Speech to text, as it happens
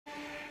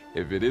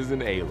if it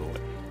isn't Aloy,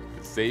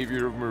 the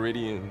savior of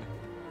Meridian,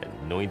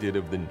 anointed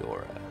of the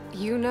Nora.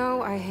 You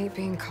know I hate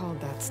being called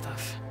that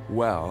stuff.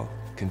 Well,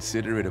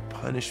 consider it a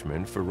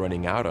punishment for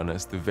running out on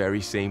us the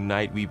very same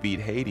night we beat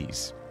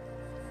Hades.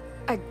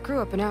 I grew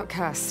up an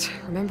outcast.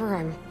 Remember,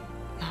 I'm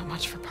not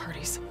much for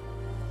parties.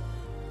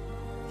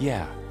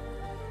 Yeah.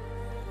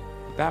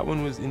 That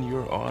one was in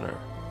your honor.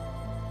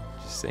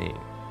 Just saying.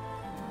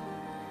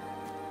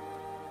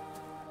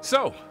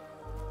 So,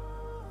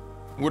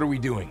 what are we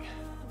doing?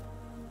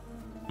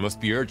 Must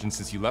be urgent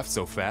since you left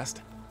so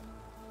fast.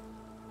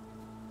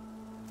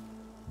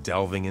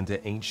 Delving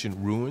into ancient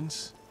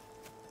ruins?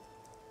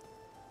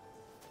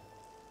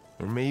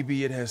 Or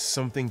maybe it has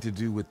something to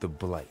do with the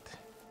Blight.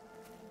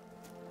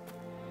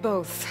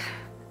 Both,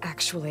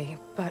 actually,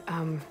 but,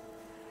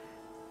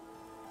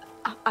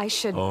 I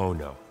should... Oh,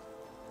 no.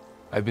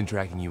 I've been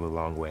tracking you a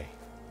long way.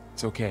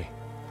 It's okay.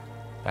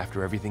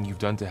 After everything you've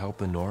done to help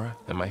the Nora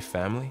and my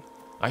family,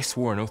 I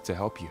swore an oath to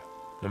help you,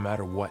 no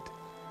matter what.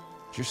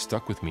 You're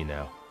stuck with me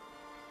now.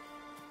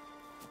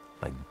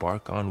 Like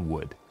bark on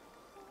wood.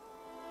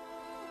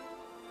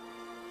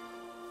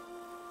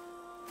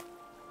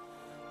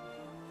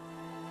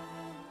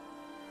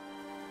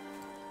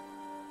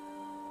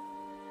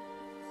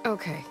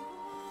 Okay,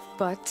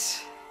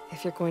 but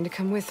if you're going to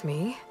come with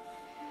me,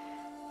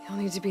 you'll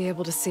need to be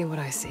able to see what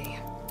I see.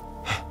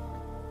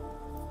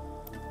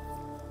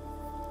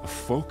 A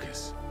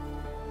focus?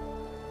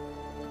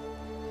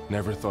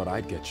 Never thought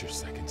I'd get your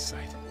second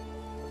sight.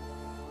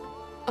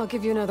 I'll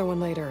give you another one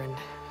later and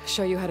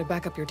show you how to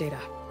back up your data.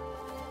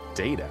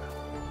 Data?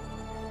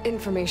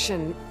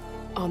 Information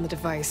on the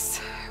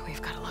device.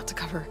 We've got a lot to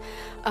cover.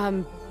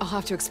 I'll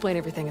have to explain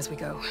everything as we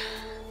go.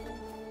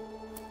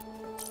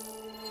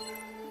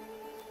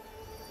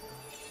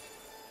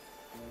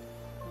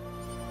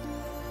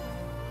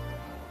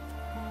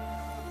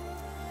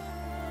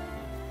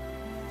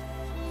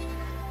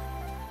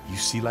 You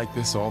see like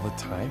this all the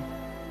time?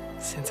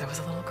 Since I was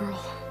a little girl.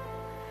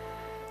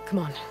 Come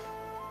on.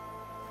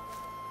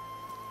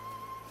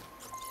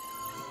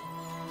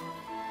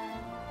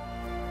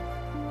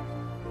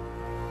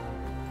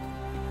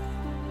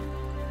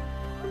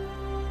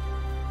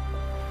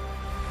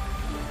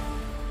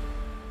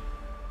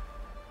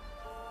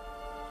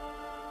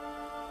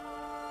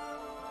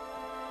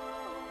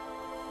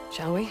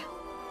 Shall we?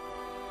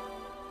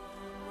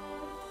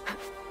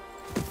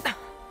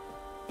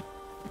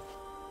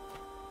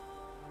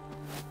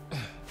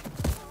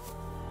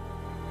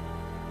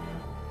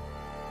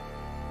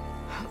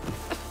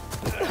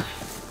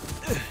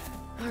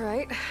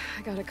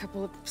 I got a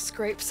couple of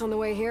scrapes on the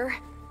way here.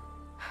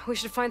 We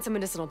should find some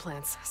medicinal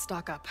plants,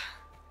 stock up.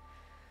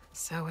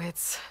 So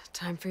it's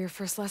time for your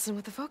first lesson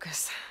with the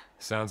focus.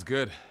 Sounds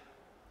good.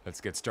 Let's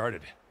get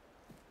started.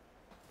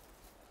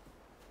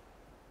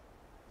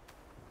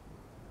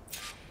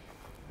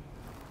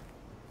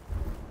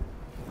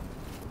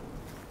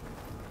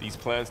 These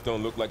plants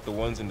don't look like the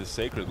ones in the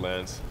Sacred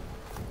Lands.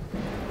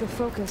 The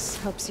focus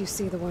helps you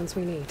see the ones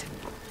we need.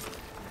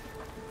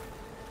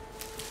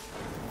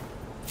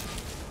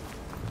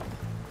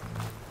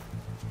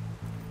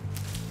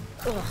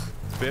 Ugh.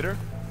 Bitter?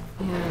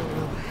 Yeah,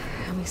 well,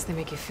 at least they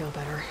make you feel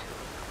better.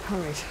 All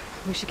right,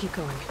 we should keep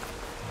going.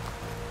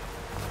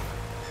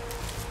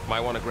 Might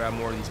want to grab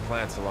more of these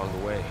plants along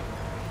the way.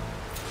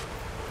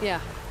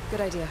 Yeah, good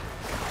idea.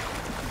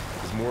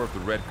 There's more of the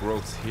red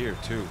growths here,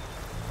 too.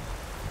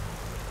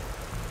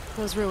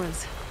 Those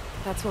ruins.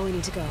 That's where we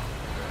need to go.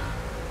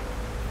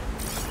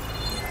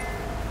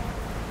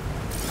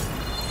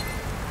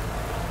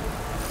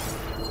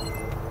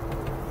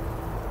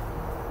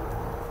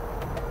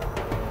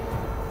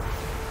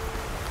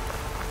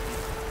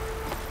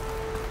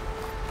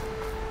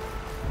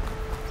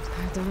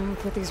 I don't know who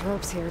put these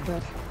ropes here,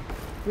 but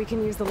we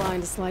can use the line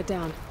to slide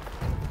down.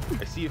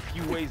 I see a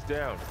few ways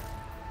down.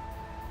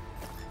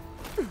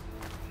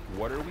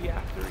 What are we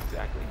after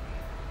exactly?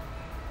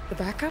 The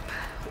backup?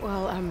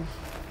 Well,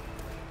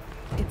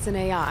 it's an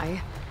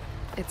AI.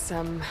 It's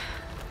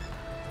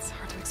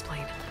hard to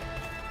explain.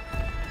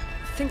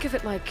 Think of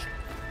it like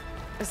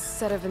a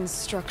set of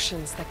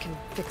instructions that can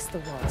fix the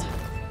world.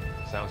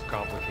 Sounds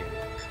complicated.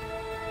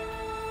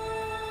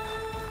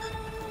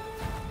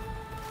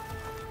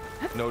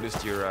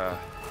 Noticed you're,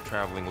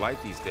 traveling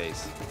light these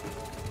days.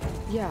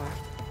 Yeah,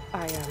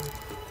 I,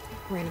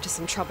 ran into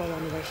some trouble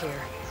on the way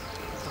here.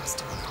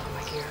 Lost a lot of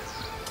my gear.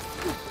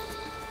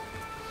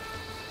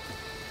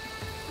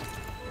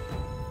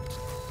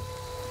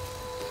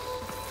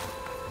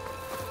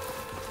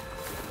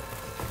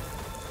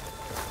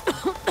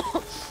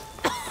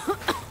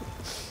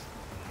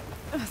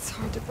 It's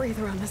hard to breathe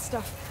around this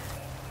stuff.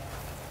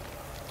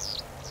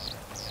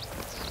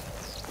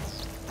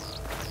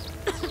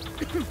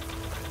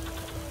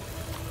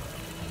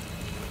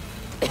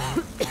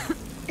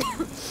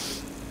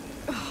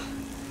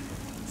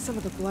 Some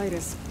of the blight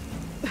is...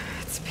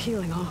 it's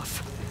peeling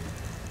off.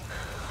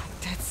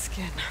 Dead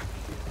skin.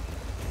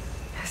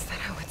 Is that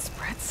how it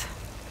spreads?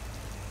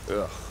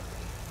 Ugh.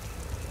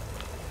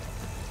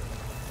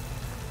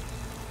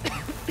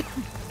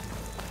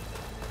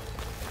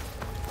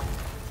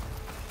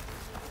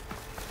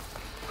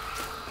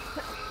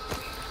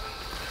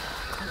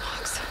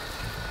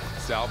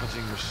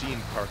 salvaging machine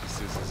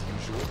carcasses as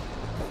usual.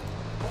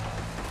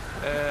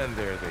 And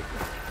there they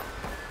go.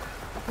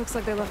 Looks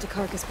like they left a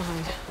carcass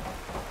behind.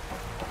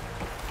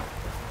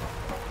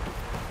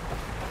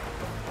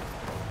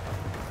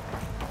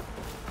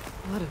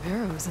 A lot of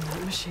arrows in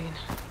that machine.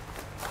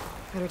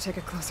 Better take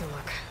a closer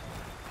look.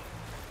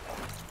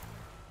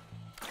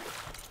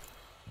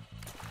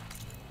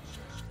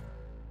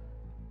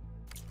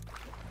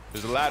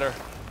 There's a ladder,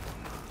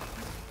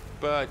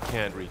 but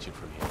can't reach it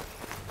from here.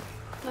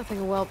 Nothing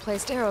a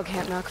well-placed arrow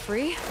can't knock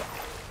free.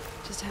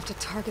 Just have to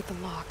target the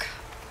lock.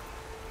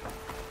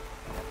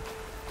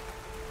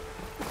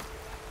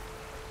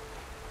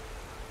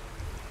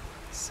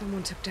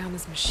 Someone took down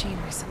this machine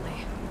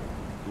recently.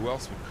 Who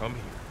else would come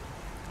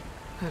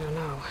here? I don't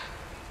know.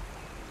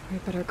 We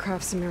better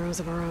craft some arrows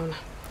of our own.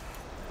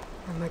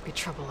 There might be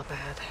trouble up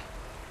ahead.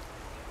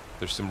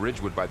 There's some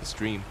ridgewood by the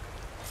stream.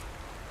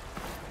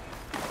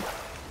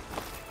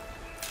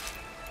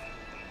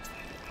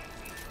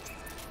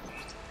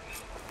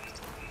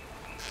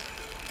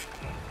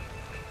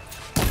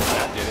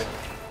 That did it.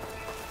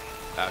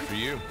 After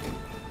you.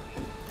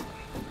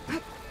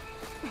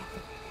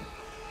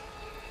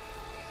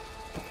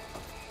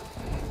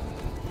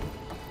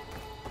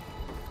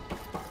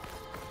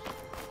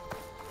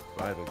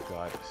 By the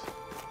goddess.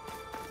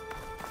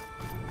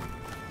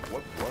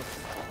 What was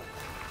it?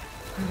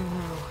 I don't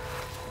know.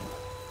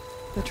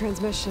 The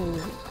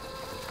transmission...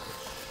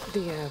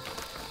 the,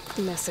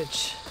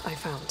 message I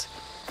found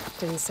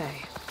didn't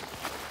say.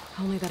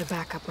 Only that a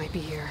backup might be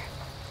here.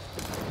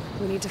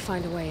 We need to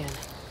find a way in.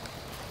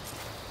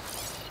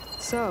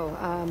 So,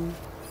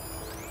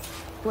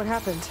 what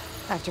happened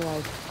after I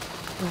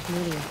left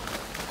Media?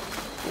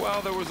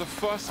 Well, there was a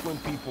fuss when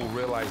people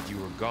realized you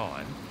were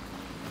gone.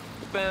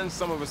 But then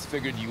some of us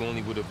figured you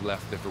only would have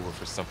left if it were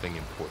for something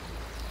important.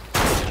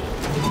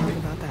 What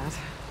about that?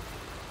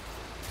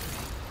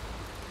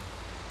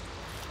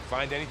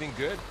 Find anything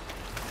good?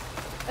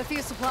 A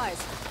few supplies.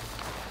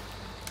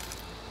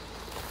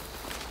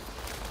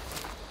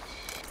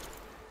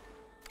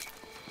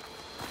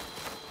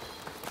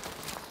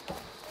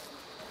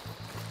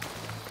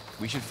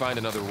 We should find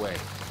another way.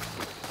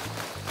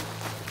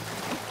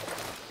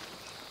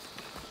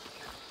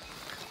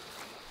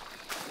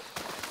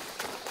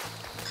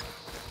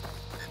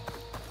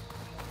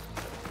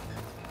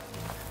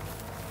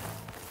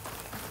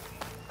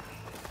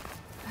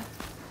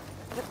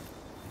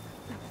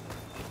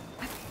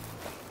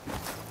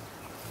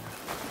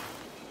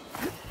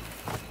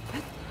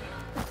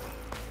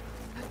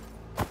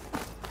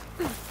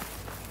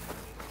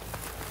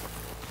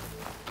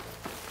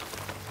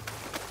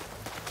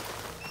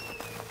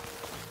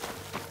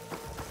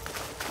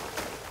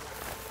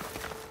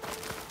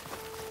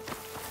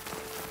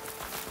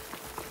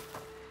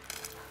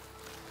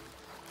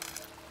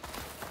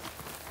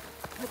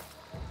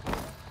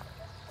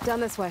 Down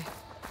this way.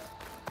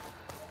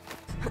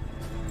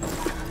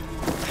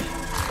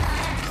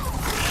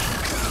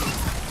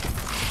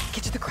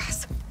 Get to the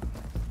grass.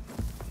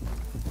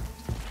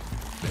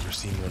 Never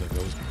seen one of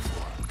those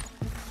before.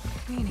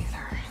 Me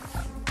neither.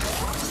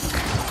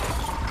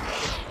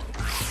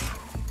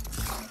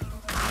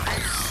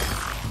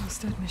 Those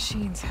dead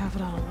machines have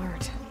it on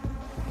alert.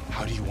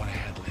 How do you want to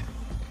handle it?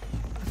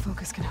 The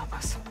focus can help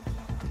us.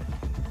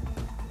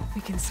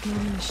 We can scan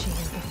the machine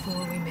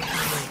before we make a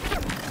move.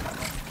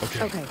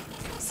 Okay,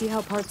 see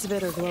how parts of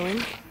it are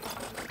glowing?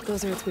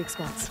 Those are its weak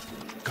spots.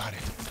 Got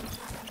it.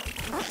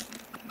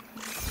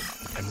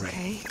 I'm ready.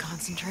 Okay,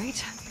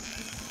 concentrate.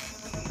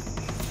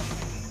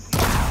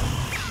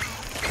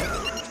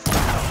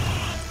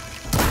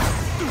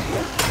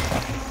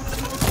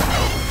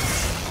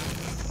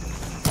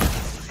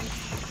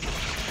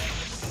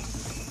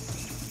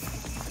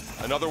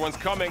 Another one's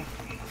coming.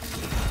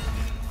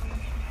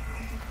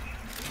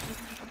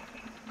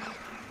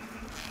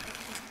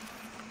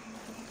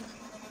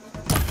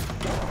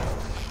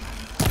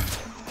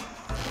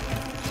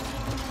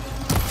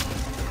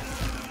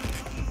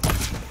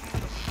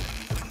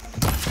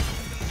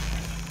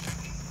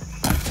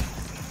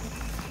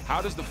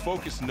 How does the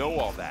focus know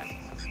all that?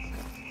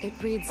 It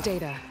reads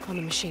data on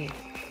the machine.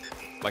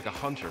 Like a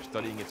hunter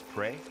studying its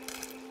prey?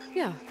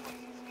 Yeah,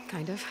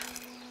 kind of.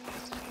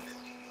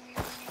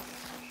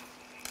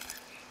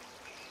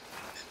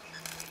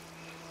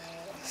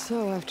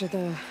 So, after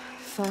the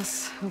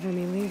fuss over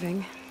me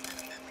leaving,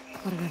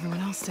 what did everyone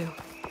else do?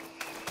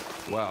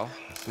 Well,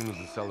 as soon as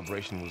the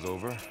celebration was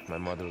over, my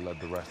mother led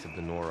the rest of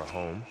the Nora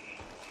home.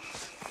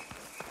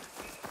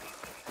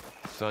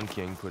 Sun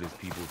King put his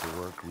people to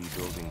work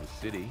rebuilding the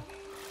city,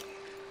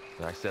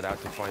 and I set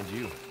out to find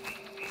you.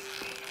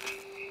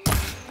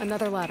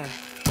 Another ladder.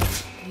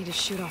 I need to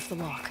shoot off the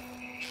lock.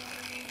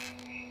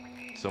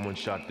 Someone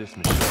shot this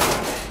machine.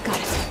 Got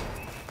it.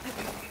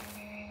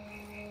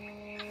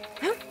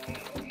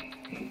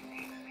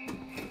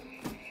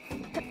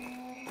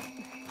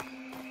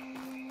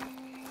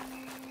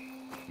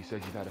 You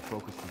said you've had a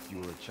focus since you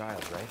were a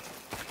child, right?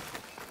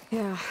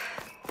 Yeah.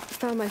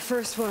 Found my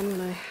first one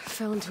when I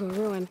fell into a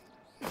ruin.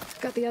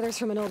 Got the others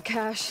from an old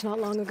cache not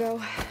long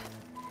ago.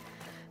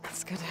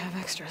 It's good to have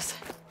extras.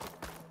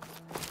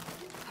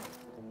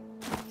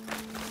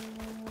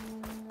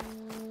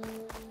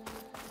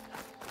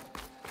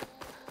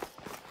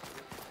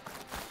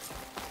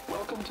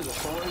 Welcome to the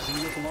Far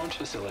Zenith launch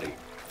facility.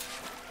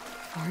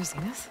 Far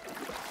Zenith?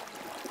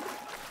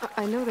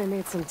 I know they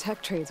made some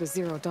tech trades with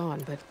Zero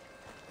Dawn, but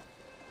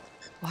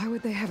why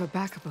would they have a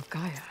backup of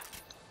Gaia?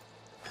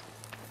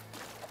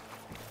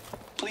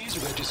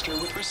 Please register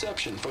with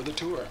reception for the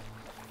tour.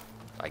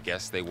 I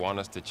guess they want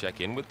us to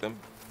check in with them?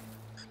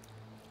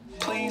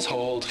 Please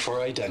hold for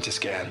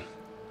identiscan.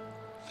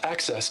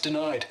 Access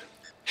denied.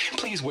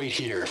 Please wait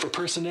here for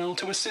personnel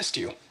to assist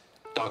you.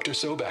 Dr.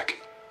 Sobek.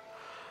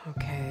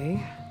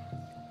 Okay.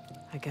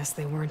 I guess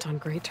they weren't on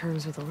great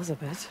terms with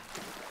Elizabeth.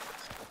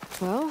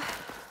 Well,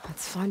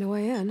 let's find a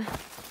way in. I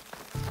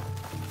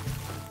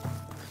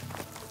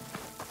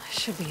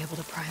should be able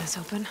to pry this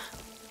open.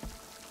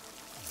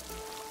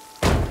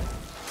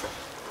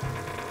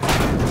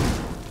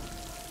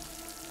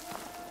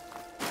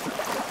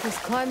 This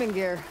climbing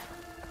gear.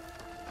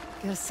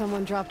 Guess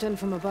someone dropped in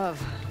from above.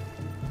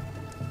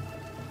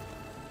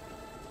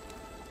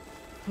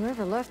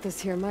 Whoever left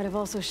this here might have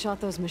also shot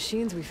those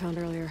machines we found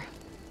earlier.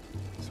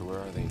 So where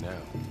are they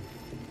now?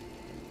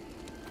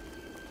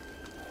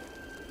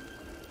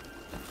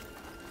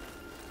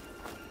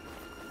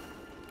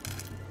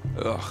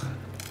 Ugh,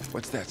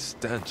 what's that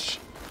stench?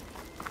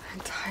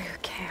 Entire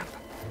camp.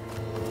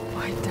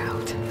 Wiped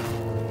out.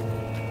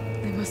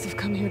 They must have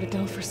come here to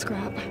delve for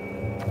scrap.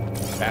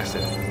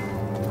 Acid.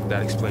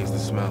 That explains the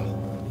smell.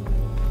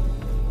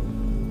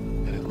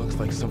 And it looks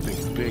like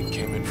something big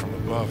came in from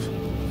above.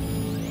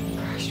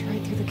 Crashed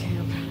right through the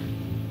camp.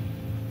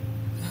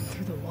 And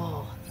through the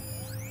wall.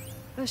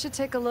 I should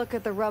take a look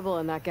at the rubble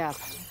in that gap.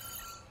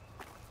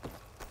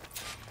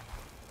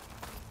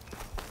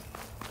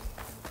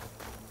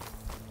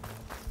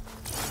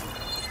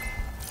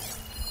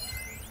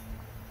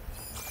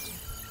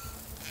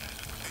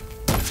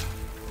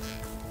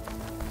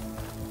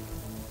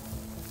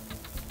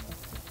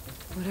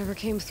 Whatever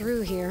came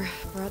through here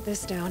brought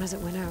this down as it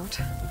went out.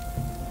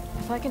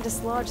 If I can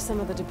dislodge some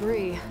of the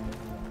debris,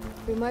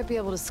 we might be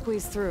able to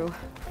squeeze through.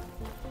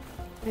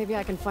 Maybe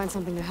I can find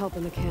something to help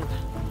in the camp.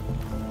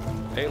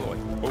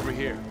 Aloy, over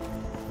here.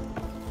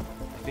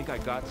 I think I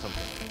got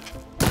something.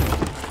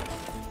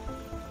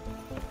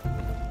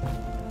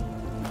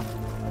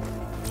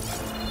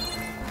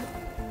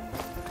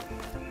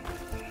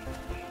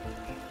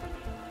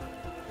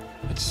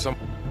 It's some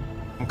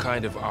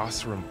kind of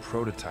Osram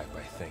prototype,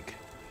 I think.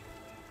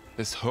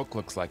 This hook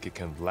looks like it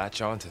can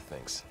latch onto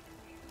things.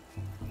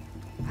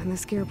 And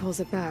this gear pulls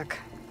it back.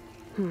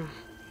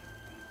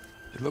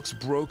 It looks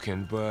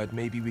broken, but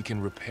maybe we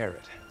can repair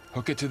it.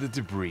 Hook it to the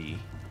debris.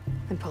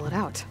 And pull it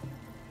out.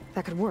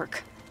 That could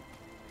work.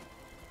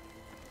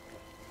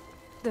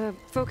 The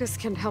focus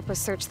can help us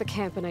search the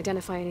camp and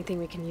identify anything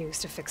we can use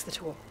to fix the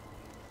tool.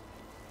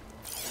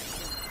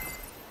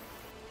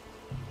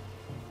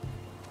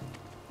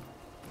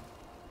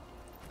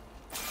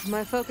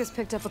 My focus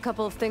picked up a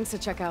couple of things to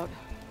check out.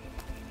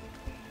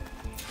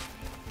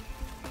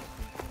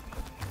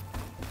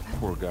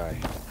 Poor guy.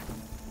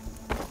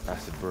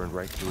 Acid burned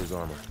right through his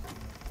armor.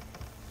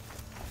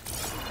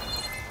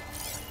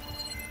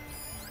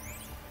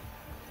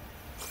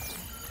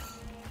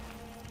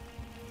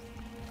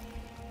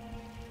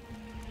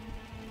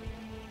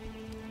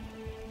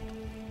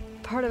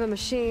 Part of a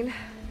machine.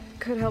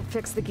 Could help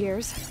fix the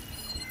gears.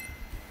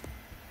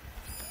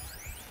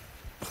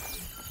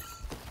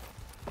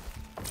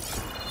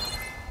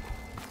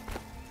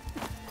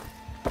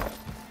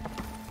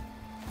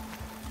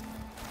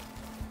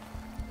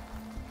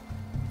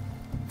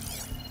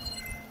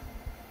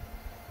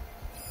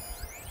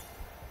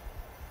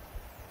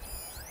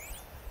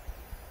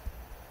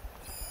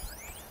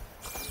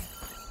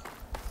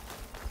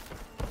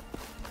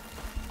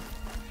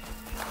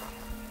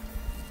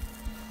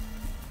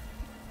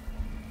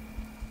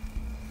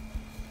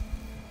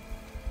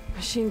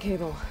 Machine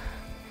cable.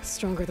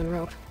 Stronger than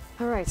rope.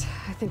 All right,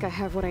 I think I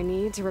have what I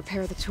need to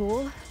repair the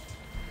tool.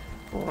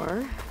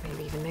 Or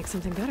maybe even make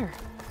something better.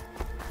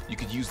 You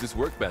could use this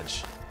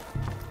workbench.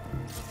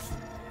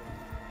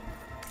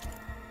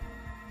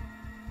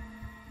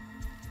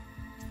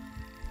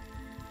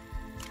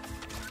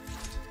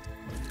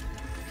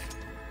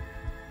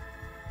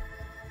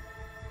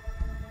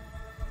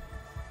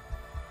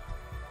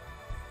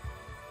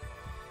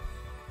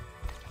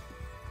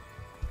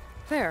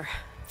 There.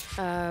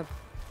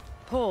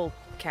 Pole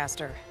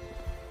caster.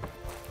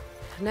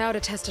 Now to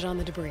test it on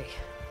the debris.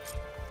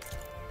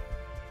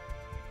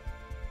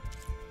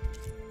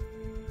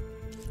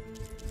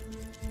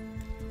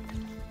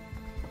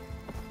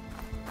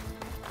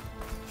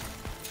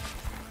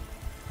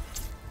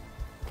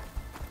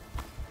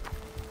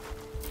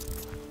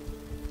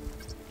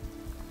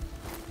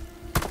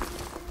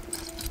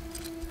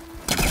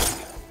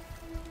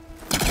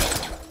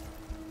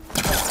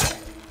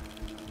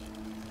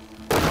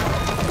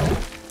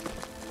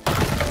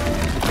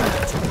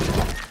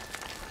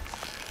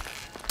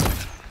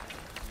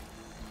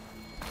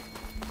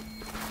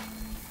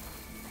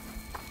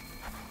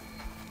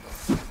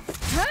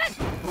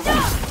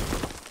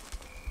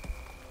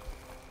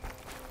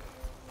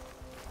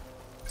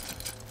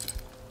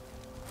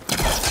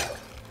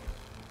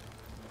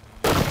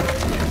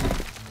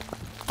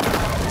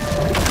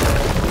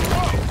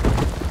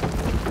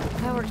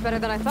 much better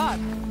than I thought.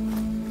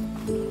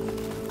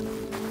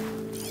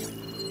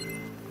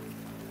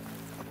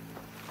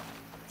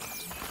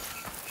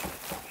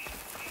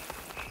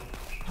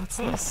 What's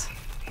this?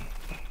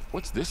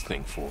 What's this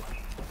thing for?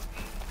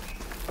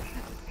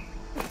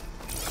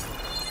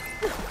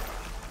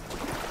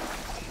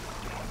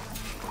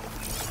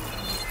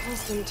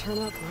 Pulse didn't turn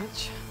up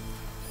much.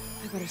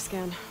 I better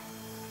scan.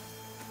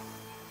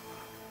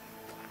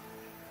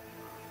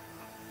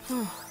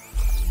 Oh,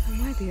 I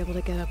might be able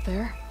to get up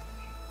there.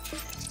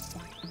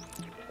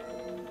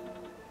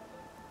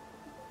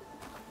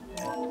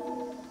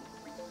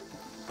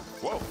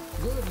 Whoa!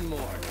 Good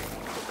morning.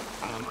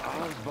 I'm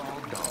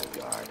Oswald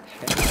Dalgard,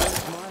 and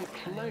it's my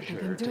pleasure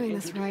I'm doing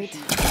this right.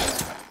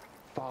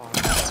 Far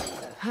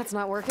That's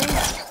not working.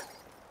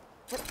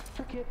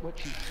 Forget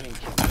what you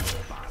think you know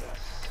about us.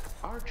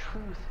 Our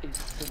truth is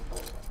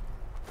simple.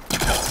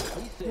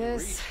 We say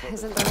This reach for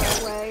isn't the the right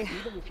stars, way.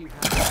 even if you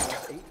have to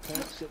walk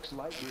 8.6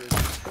 light years in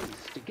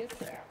space to get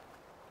there.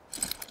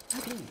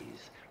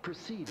 Please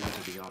proceed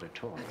into the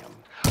auditorium,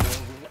 where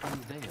we'll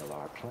unveil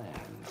our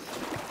plans.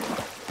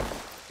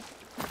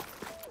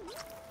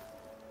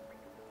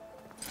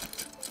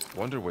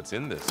 Wonder what's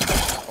in this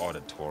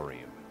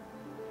auditorium.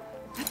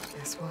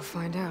 Guess we'll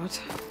find out.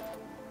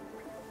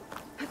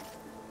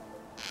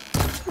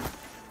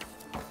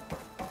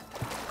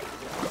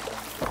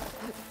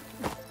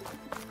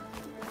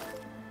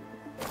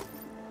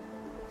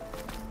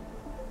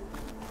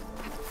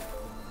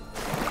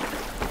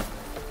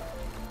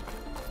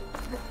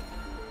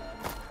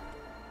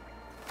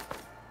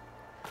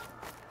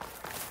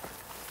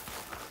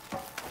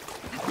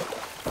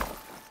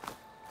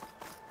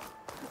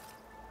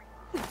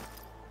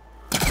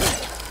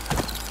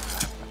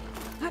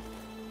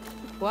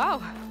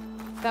 Wow,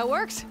 that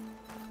worked.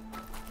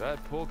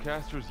 That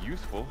pullcaster's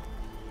useful.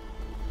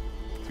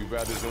 Too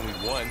bad there's only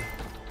one.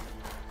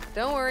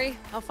 Don't worry,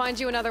 I'll find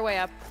you another way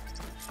up.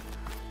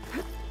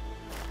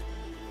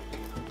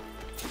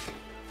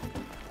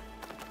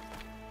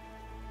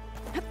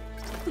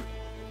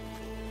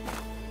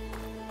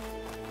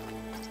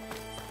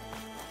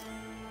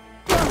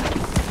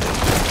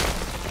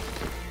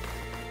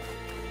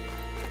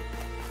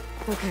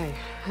 Okay,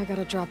 I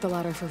gotta drop the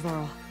ladder for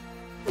Varl.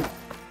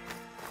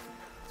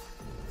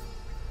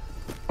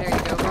 There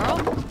you go, Varl.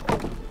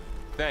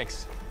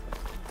 Thanks.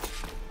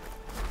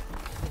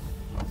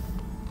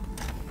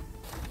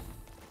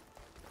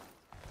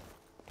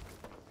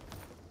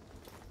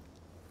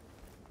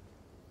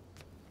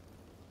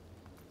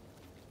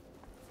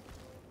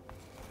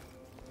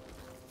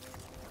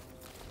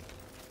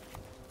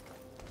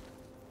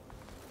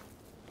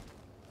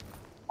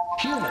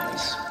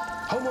 Humans,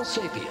 Homo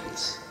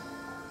sapiens,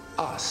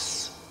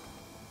 us.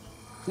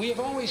 We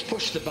have always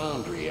pushed the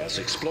boundary as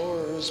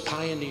explorers,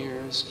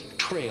 pioneers,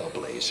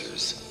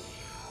 trailblazers.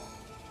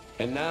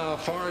 And now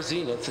Far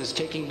Zenith is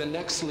taking the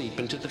next leap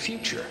into the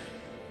future.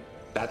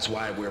 That's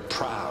why we're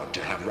proud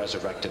to have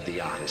resurrected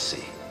the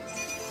Odyssey.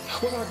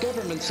 When our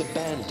government's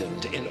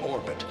abandoned in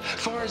orbit,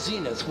 Far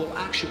Zenith will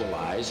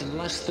actualize in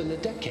less than a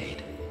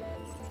decade.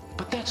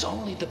 But that's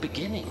only the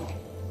beginning.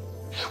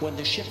 When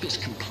the ship is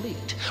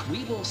complete,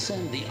 we will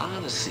send the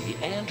Odyssey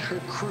and her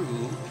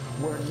crew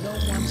where no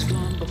one's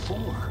gone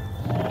before.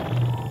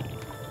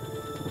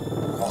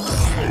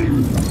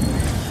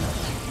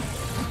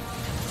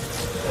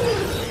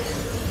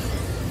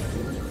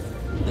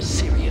 The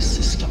Sirius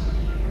system.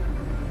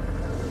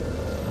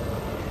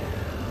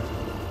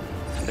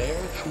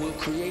 There, we'll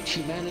create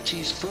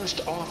humanity's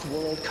first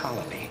off-world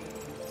colony.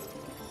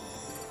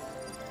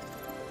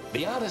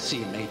 The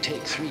Odyssey may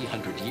take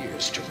 300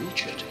 years to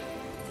reach it.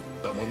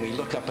 But when we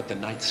look up at the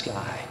night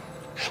sky,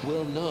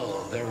 we'll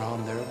know they're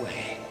on their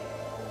way.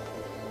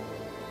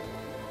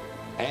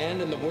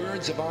 And in the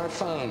words of our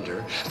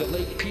founder, the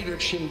late Peter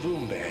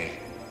Chimvumbe,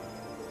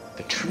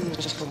 the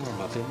truest form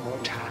of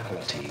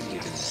immortality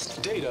is...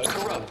 Data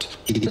corrupt.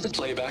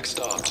 Playback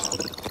stopped.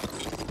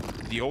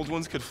 The old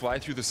ones could fly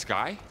through the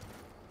sky?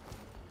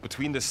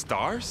 Between the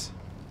stars?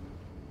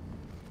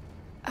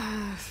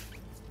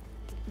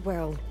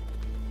 Well,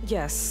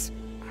 yes,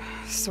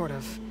 sort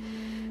of.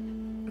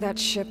 That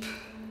ship,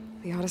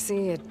 the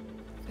Odyssey, it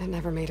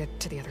never made it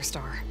to the other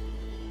star.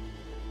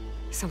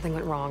 Something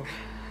went wrong,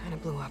 and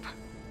it blew up.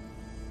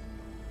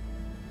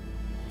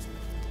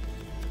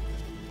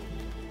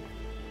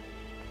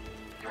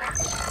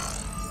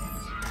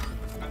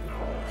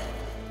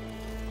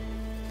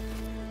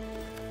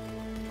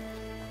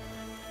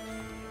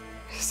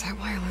 Is that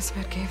why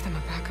Elizabeth gave them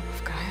a backup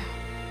of Gaia?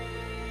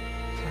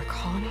 For their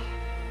colony?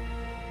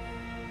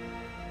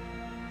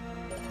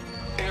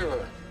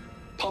 Error.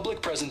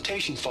 Public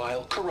presentation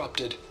file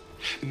corrupted.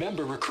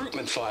 Member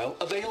recruitment file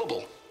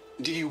available.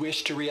 Do you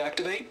wish to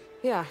reactivate?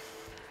 Yeah,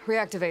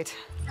 reactivate.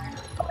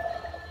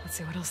 Let's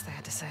see what else they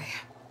had to say.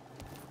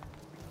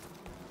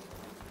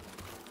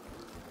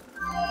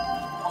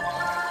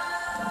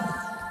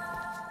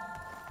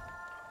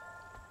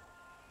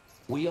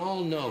 We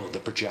all know the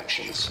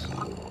projections.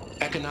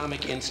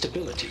 Economic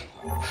instability,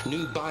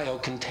 new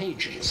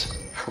biocontagions,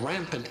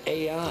 rampant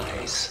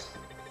AIs.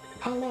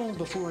 How long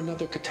before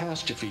another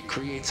catastrophe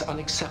creates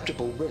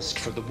unacceptable risk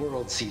for the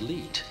world's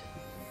elite?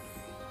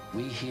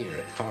 We here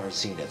at Far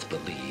Zenith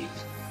believe,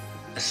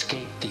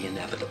 escape the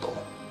inevitable.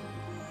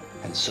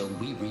 And so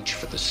we reach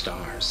for the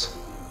stars.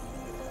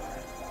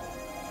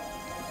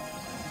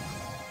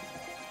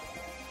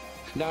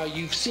 Now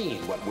you've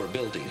seen what we're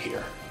building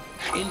here.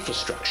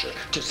 Infrastructure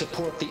to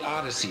support the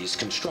Odyssey's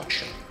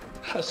construction.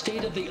 A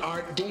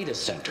state-of-the-art data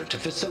center to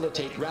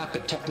facilitate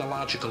rapid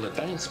technological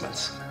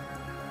advancements.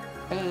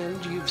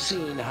 And you've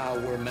seen how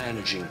we're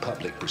managing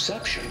public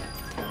perception.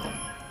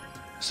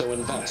 So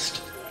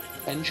invest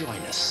and join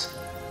us.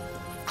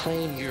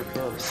 Claim your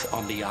berth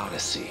on the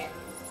Odyssey.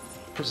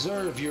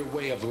 Preserve your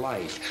way of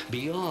life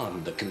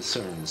beyond the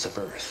concerns of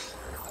Earth.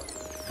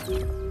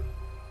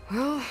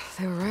 Well,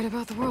 they were right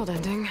about the world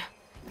ending.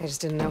 I just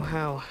didn't know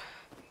how.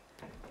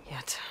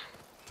 Yet.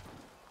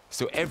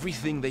 So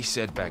everything they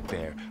said back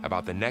there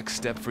about the next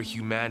step for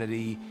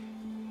humanity,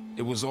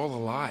 it was all a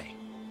lie.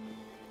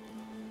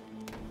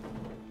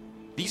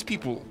 These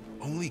people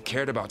only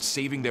cared about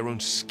saving their own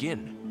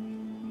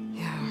skin.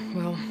 Yeah,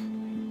 well,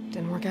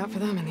 didn't work out for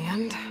them in the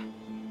end.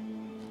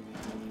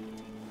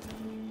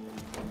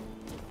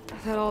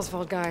 That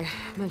Oswald guy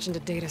mentioned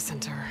a data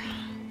center.